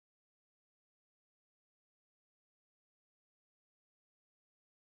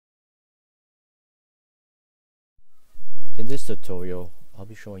In this tutorial, I'll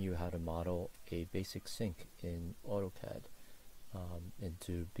be showing you how to model a basic sink in Autocad. And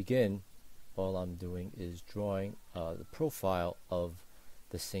to begin, all I'm doing is drawing the profile of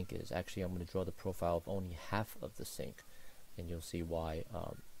the sink is. Actually, I'm going to draw the profile of only half of the sink, and you'll see why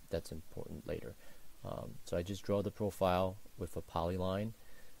that's important later. So I just draw the profile with a polyline.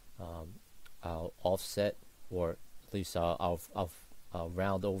 I'll offset, or at least I'll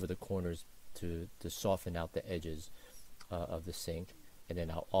round over the corners to soften out the edges of the sink, and then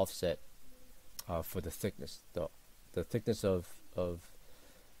I'll offset for the thickness. The thickness of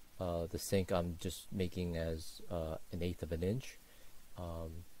the sink I'm just making as 1/8 of an inch,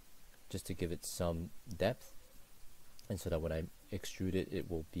 just to give it some depth, and so that when I extrude it,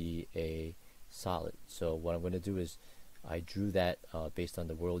 it will be a solid. So what I'm going to do is I drew that based on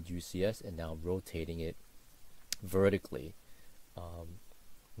the World UCS, and now I'm rotating it vertically.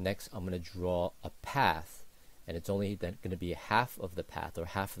 Next, I'm going to draw a path, and it's only then going to be half of the path, or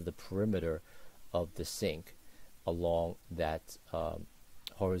half of the perimeter of the sink along that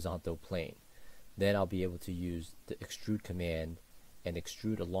horizontal plane. Then I'll be able to use the extrude command and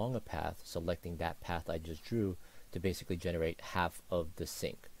extrude along a path, selecting that path I just drew to basically generate half of the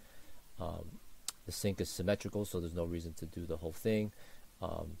sink. The sink is symmetrical, so there's no reason to do the whole thing.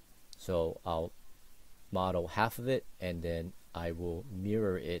 So I'll model half of it, and then I will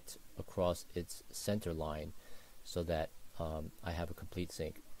mirror it across its center line so that I have a complete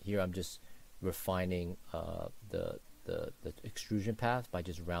sink. Here I'm just refining the extrusion path by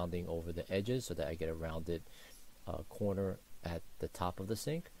just rounding over the edges so that I get a rounded corner at the top of the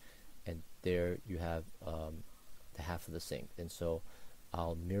sink, and there you have the half of the sink. And so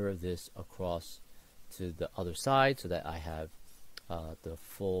I'll mirror this across to the other side so that I have the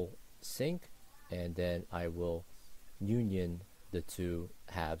full sink, and then I will union the two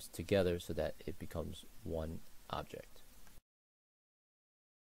halves together so that it becomes one object.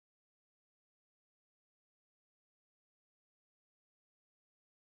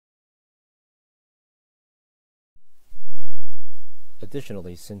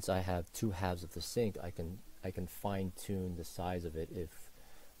 Additionally, since I have two halves of the sink, I can fine-tune the size of it if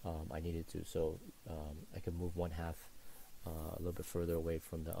I needed to. So I can move one half a little bit further away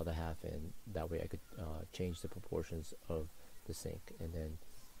from the other half, and that way I could change the proportions of the sink. And then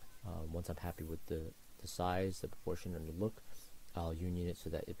once I'm happy with the size, the proportion, and the look, I'll union it so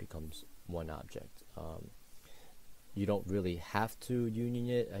that it becomes one object. You don't really have to union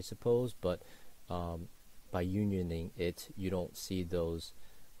it, I suppose, but by unioning it, you don't see those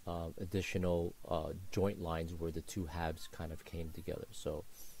additional joint lines where the two halves kind of came together. So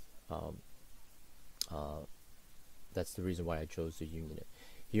that's the reason why I chose to union it.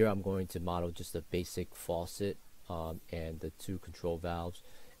 Here I'm going to model just a basic faucet and the two control valves,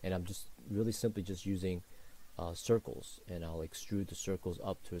 and I'm just really simply just using circles, and I'll extrude the circles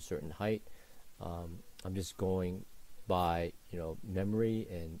up to a certain height. I'm just going by memory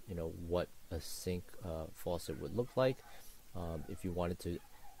and what a sink faucet would look like. If you wanted to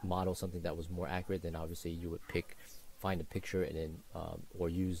model something that was more accurate, then obviously you would find a picture and then or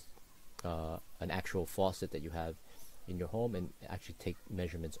use an actual faucet that you have in your home and actually take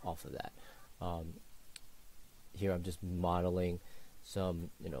measurements off of that. Here I'm just modeling some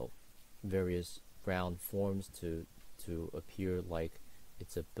various round forms to appear like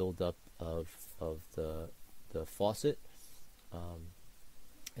it's a buildup of the faucet,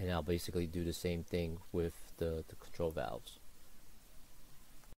 and I'll basically do the same thing with the control valves.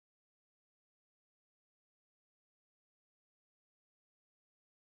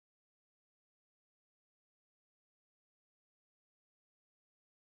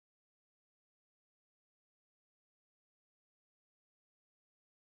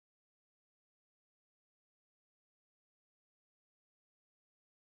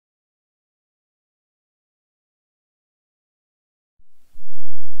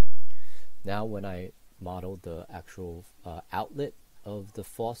 Now when I model the actual outlet of the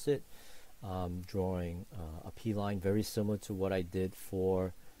faucet, drawing a P-line very similar to what I did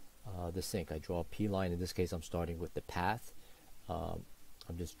for the sink. I draw a P-line. In this case, I'm starting with the path. I'm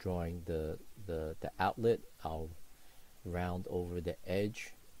just drawing the outlet. I'll round over the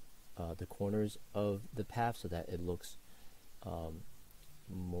edge, the corners of the path, so that it looks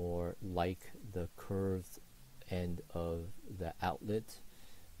more like the curved end of the outlet.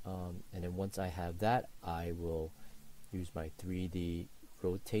 And then once I have that, I will use my 3D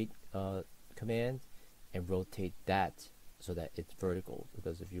rotate command and rotate that so that it's vertical,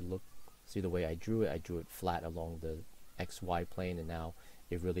 because if you see the way I drew it flat along the XY plane, and now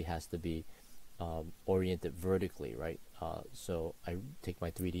it really has to be oriented vertically, right? So I take my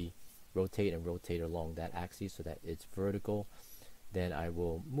 3D rotate and rotate along that axis so that it's vertical. Then I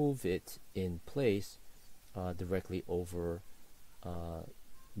will move it in place directly over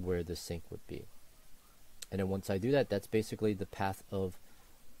where the sink would be. And then once I do that, that's basically the path of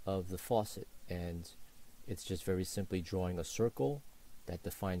the faucet. And it's just very simply drawing a circle that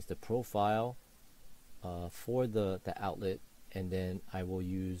defines the profile for the outlet. And then I will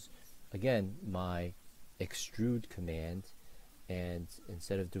use, again, my extrude command. And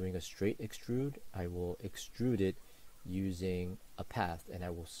instead of doing a straight extrude, I will extrude it using a path. And I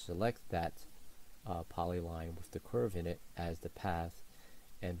will select that polyline with the curve in it as the path.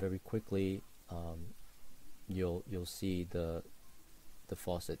 And very quickly, you'll see the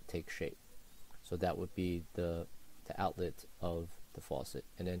faucet take shape. So that would be the outlet of the faucet.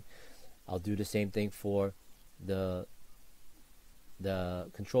 And then I'll do the same thing for the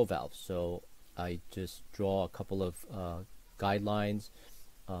control valve. So I just draw a couple of guidelines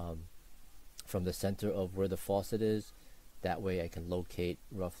from the center of where the faucet is. That way I can locate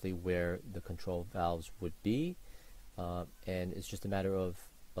roughly where the control valves would be. And it's just a matter of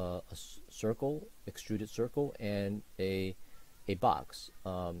a circle, extruded circle, and a box.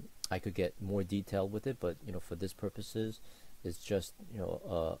 I could get more detailed with it, but for this purposes, it's just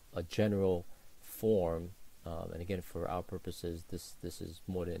a general form. And again, for our purposes, this is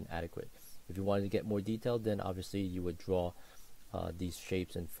more than adequate. If you wanted to get more detailed, then obviously you would draw these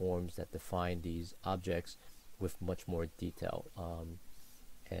shapes and forms that define these objects with much more detail.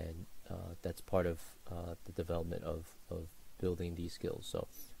 And that's part of the development of building these skills. So,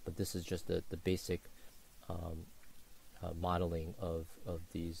 but this is just the basic modeling of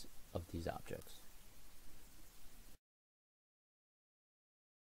these objects.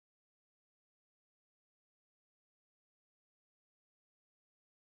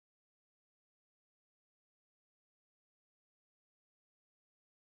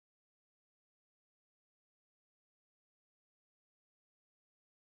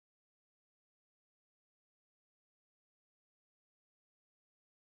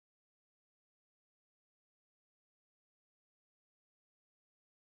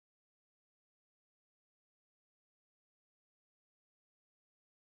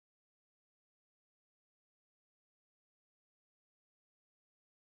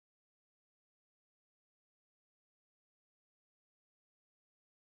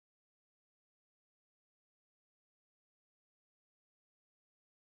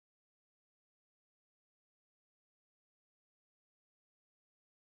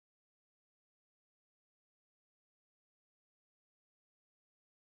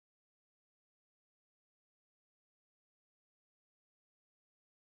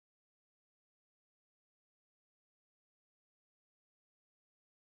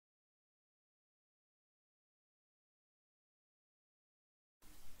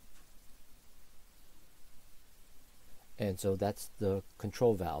 And so that's the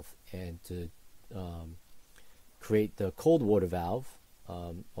control valve. And to create the cold water valve,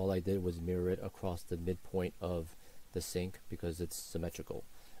 all I did was mirror it across the midpoint of the sink because it's symmetrical.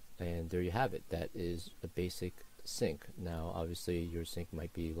 And there you have it. That is a basic sink. Now, obviously, your sink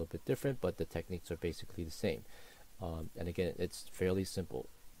might be a little bit different, but the techniques are basically the same. And again, it's fairly simple.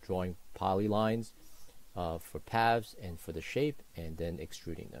 Drawing polylines for paths and for the shape, and then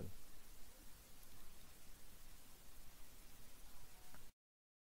extruding them.